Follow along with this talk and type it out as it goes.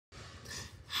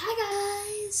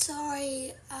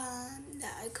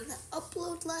that I couldn't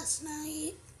upload last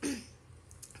night.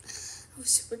 I was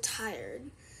super tired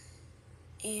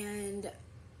and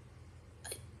I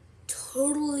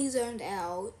totally zoned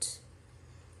out,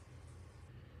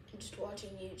 just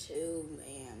watching YouTube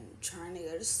and trying to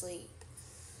go to sleep.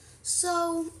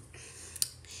 So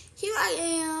here I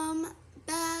am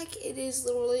back. It is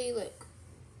literally like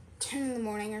 10 in the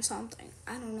morning or something.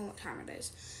 I don't know what time it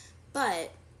is,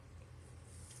 but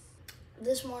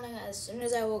this morning, as soon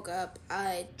as I woke up,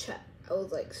 I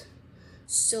was like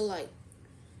still like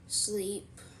sleep,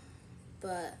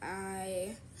 but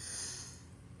I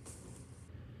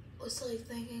was like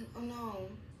thinking, oh no,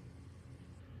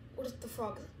 what if the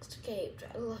frog escaped?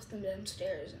 I left them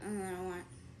downstairs, and then I went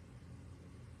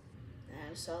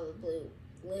and I saw the blue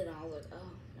lid, and I was like,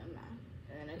 oh, never mind.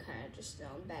 And then I kind of just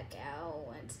zoned back out,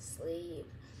 went to sleep.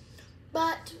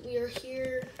 But we are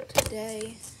here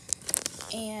today,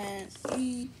 and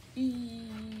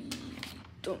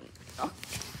don't. Oh.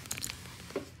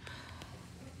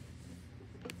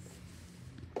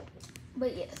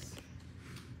 But yes,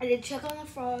 I did check on the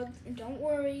frogs, and don't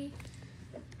worry,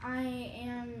 I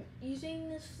am using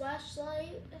this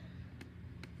flashlight,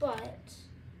 but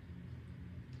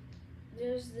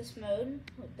there's this mode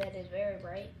that is very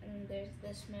bright, and there's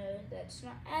this mode that's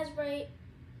not as bright.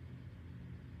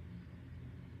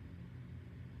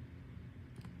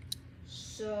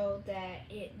 So that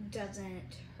it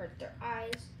doesn't hurt their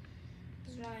eyes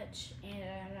as much, and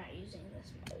I'm not using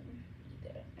this mode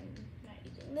either. I'm not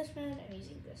using this mode, I'm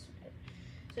using this mode.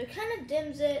 So it kind of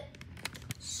dims it.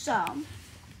 So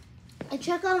I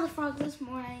checked on the frog this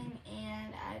morning,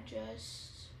 and I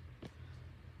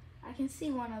can see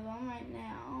one of them right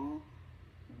now.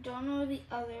 Don't know where the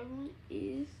other one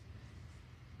is.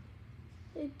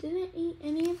 They didn't eat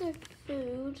any of their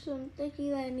food, so I'm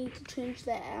thinking that I need to change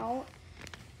that out.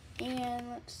 And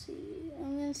let's see,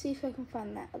 I'm gonna see if I can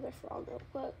find that other frog real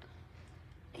quick.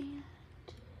 And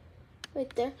right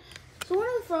there. So one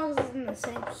of the frogs is in the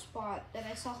same spot that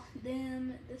I saw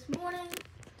them this morning.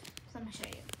 So let me show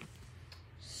you.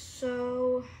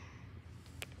 So,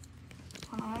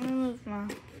 hold on, let me move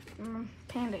my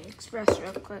Panda Express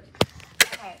real quick.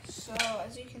 Okay, so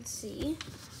as you can see,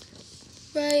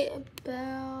 right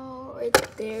about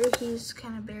right there, he's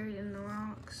kind of buried in the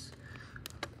rocks.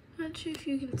 Not sure if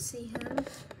you can see him.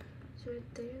 It's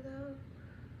right there though.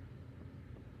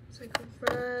 It's like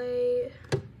right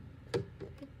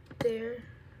there.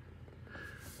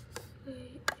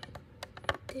 Right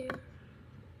there.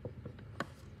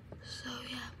 So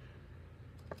yeah.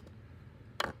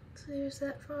 So there's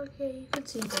that frog. Yeah, you can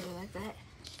see him better like that.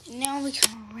 Now we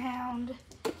come around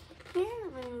and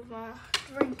remove my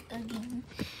drink again.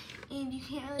 And you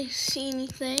can't really see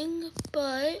anything,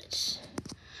 but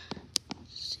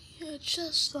I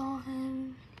just saw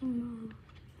him. He moved.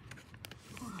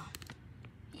 Hold on.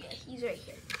 Yeah, he's right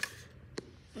here.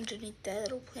 Underneath that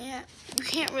little plant. You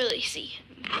can't really see him,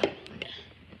 but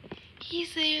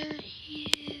he's there. He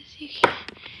is.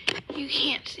 You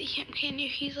can't see him, can you?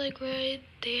 He's like right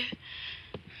there.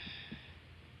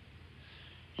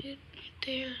 Right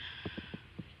there.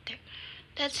 Right there.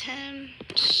 That's him.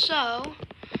 So,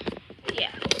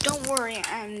 yeah, don't worry.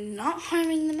 I'm not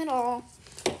harming them at all.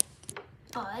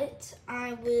 But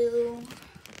I will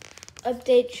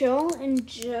update y'all in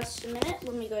just a minute.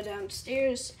 Let me go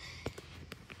downstairs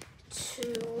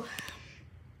to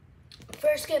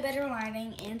first get better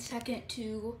lighting, and second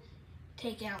to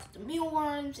take out the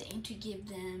mealworms and to give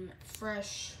them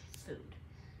fresh food.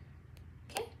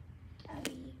 Okay, I'll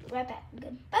be right back.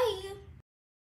 Goodbye.